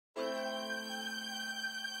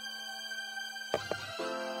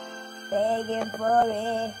Begging for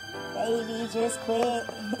it, baby, just quit.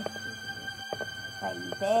 Why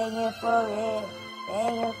you begging for it,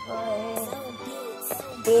 begging for it?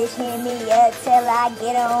 Bitch, hit me up till I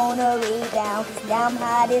get on a rebound. Cause now I'm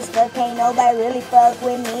hot as fuck, ain't nobody really fuck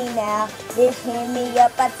with me now. Bitch, hit me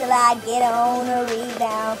up until I get on a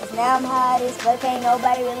rebound. Cause now I'm hot as fuck, ain't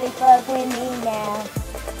nobody really fuck with me now.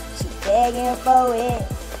 She begging for it,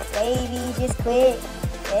 baby, just quit.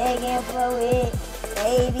 Begging for it,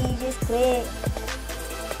 baby, just quit.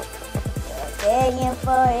 Begging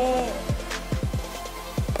for it.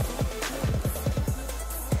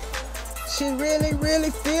 She really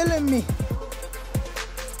feeling me.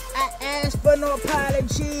 I asked for no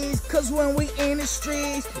apologies, cause when we in the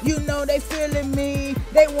streets, you know they feeling me.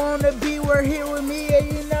 They wanna be here with me, and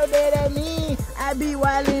you know that I mean. I be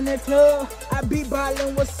wild in the club, I be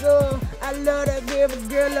ballin' what's up. I love to give a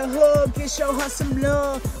girl a hug and show her some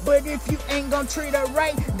love. But if you ain't gon' treat her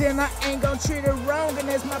right, then I ain't gon' treat her wrong. And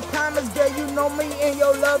that's my promise, girl, you know me and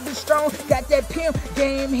your love is strong. Got that pimp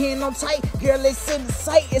game hand on tight, girl, it's in the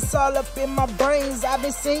sight. It's all up in my brains, I've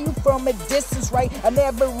been seeing you from a distance, right? I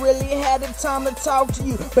never really had the time to talk to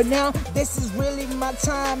you, but now this is really my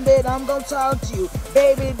time that I'm gon' talk to you.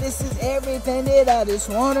 Baby, this is everything that I just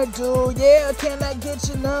wanna do. Yeah, can I get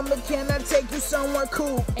your number? Can I take you somewhere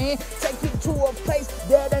cool and take you to a place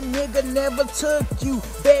that a nigga never took you?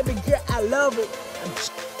 Baby girl, I love it.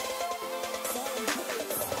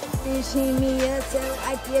 Bitch, hit me up till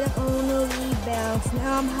I get on a rebound.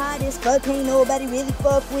 Now I'm hot as fuck, ain't nobody really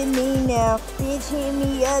fuck with me now. Bitch, hit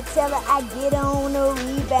me up till I get on a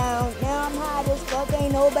rebound. Now I'm hot as fuck,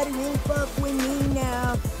 ain't nobody really fuck with me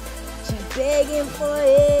now. She begging for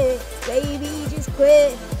it, baby, just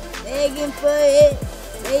quit. Begging for it,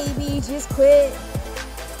 baby, just quit.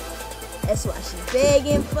 That's why she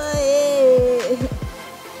begging for it.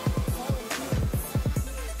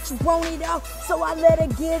 She want it all, so I let her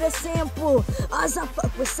get a sample. Us, I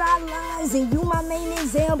fuck with sidelines, and you my main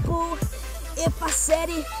example. If I said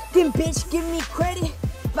it, then bitch, give me credit.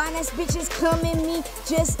 Finance bitches come in me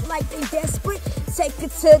just like they desperate. Take her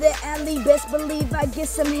to the alley, best believe I get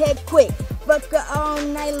some head quick. Fuck her all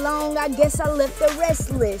night long, I guess I left her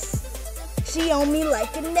restless. She on me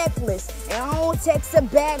like a necklace, and I don't text her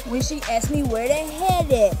back when she asks me where the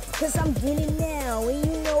head at. Cause I'm getting now, and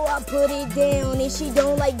you know I put it down, and she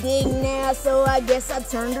don't like dig now, so I guess I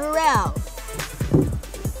turned her out.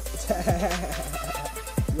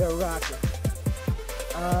 You're rocking.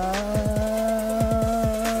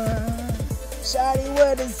 Shawty,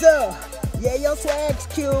 what is up? Yeah, your swag's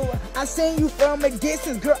cute. I seen you from a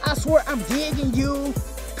distance, girl, I swear I'm digging you.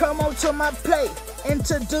 Come on to my plate,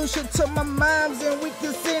 introduce you to my moms, and we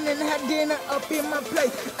can sit and have dinner up in my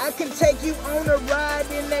place. I can take you on a ride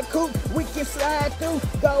in that coupe, we can slide through,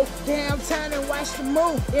 go downtown and watch the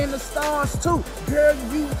moon and the stars too. Girl,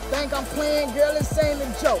 you think I'm playing, girl, this ain't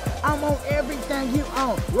a joke. I'm on everything you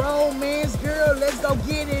own. Romance, girl, let's go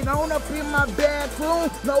get it on up in my bathroom.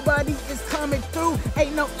 Nobody is coming through,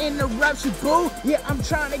 ain't no interruption, boo. Yeah, I'm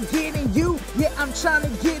trying to get in you, yeah, I'm trying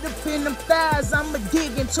to get up in them thighs, I'm a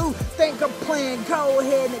digging too. Think I'm playing, go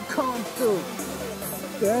ahead and come through.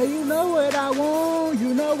 Girl, you know what I want,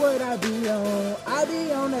 you know what I be on. I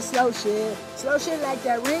be on that slow shit like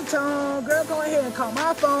that ringtone. Girl, go ahead and call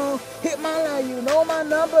my phone, hit my line, you know my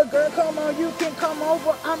number. Girl, come on, you can come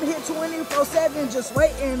over, I'm here 24/7, just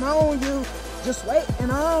waiting on you, just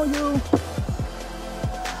waiting on you.